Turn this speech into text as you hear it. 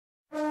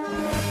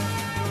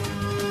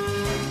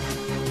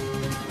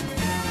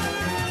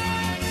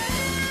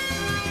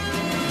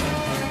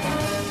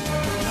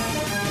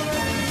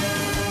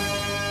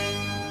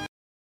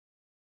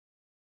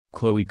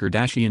Khloe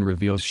Kardashian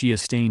reveals she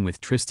is staying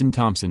with Tristan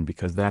Thompson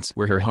because that's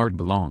where her heart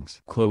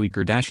belongs. Khloe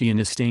Kardashian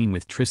is staying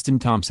with Tristan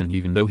Thompson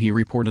even though he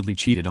reportedly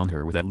cheated on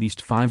her with at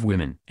least 5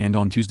 women. And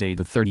on Tuesday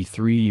the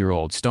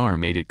 33-year-old star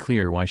made it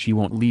clear why she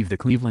won't leave the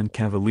Cleveland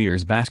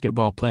Cavaliers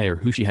basketball player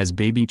who she has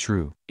baby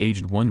True,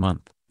 aged 1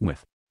 month,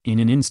 with. In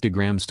an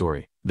Instagram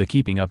story, the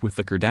Keeping Up with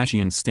the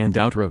Kardashians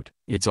standout wrote,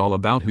 "It's all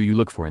about who you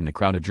look for in the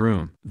crowded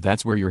room.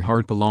 That's where your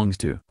heart belongs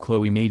to."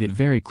 Khloe made it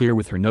very clear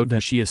with her note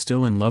that she is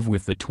still in love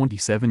with the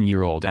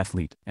 27-year-old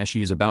athlete. As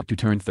she is about to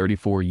turn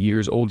 34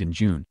 years old in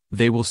June,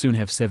 they will soon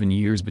have 7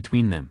 years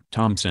between them.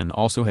 Thompson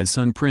also has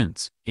son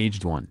Prince,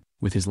 aged 1,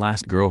 with his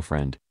last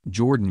girlfriend,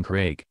 Jordan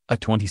Craig, a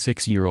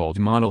 26-year-old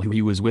model who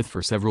he was with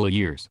for several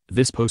years.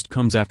 This post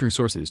comes after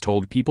sources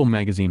told People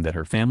magazine that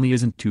her family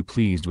isn't too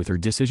pleased with her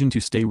decision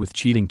to stay with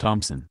cheating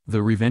Thompson.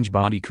 The Revenge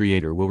Body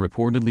creator will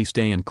reportedly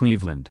stay in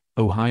Cleveland,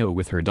 Ohio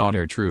with her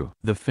daughter True.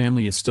 The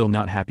family is still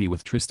not happy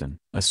with Tristan,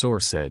 a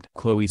source said.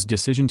 Khloe's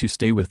decision to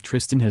stay with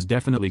Tristan has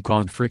definitely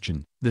caused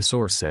friction, the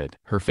source said.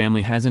 Her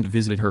family hasn't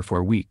visited her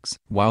for weeks.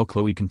 While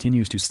Khloe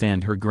continues to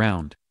stand her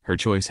ground, her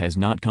choice has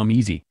not come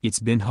easy. It's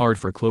been hard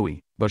for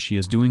Khloe, but she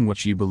is doing what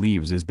she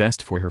believes is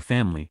best for her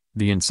family,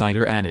 the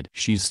insider added.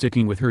 She's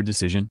sticking with her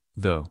decision,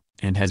 though,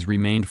 and has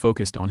remained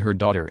focused on her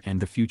daughter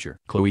and the future.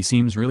 Khloe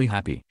seems really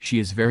happy. She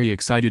is very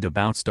excited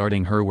about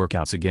starting her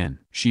workouts again.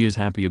 She is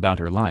happy about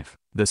her life,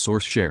 the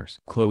source shares.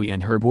 Khloe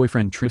and her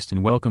boyfriend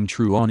Tristan welcomed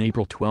True on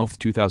April 12,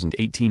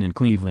 2018 in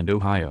Cleveland,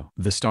 Ohio.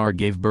 The star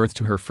gave birth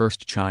to her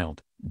first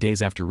child,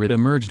 days after it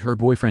emerged her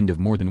boyfriend of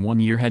more than 1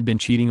 year had been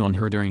cheating on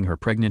her during her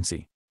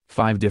pregnancy.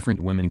 5 different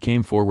women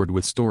came forward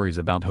with stories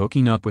about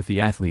hooking up with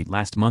the athlete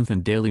last month,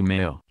 and Daily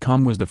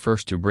Mail.com was the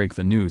first to break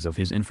the news of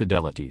his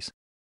infidelities.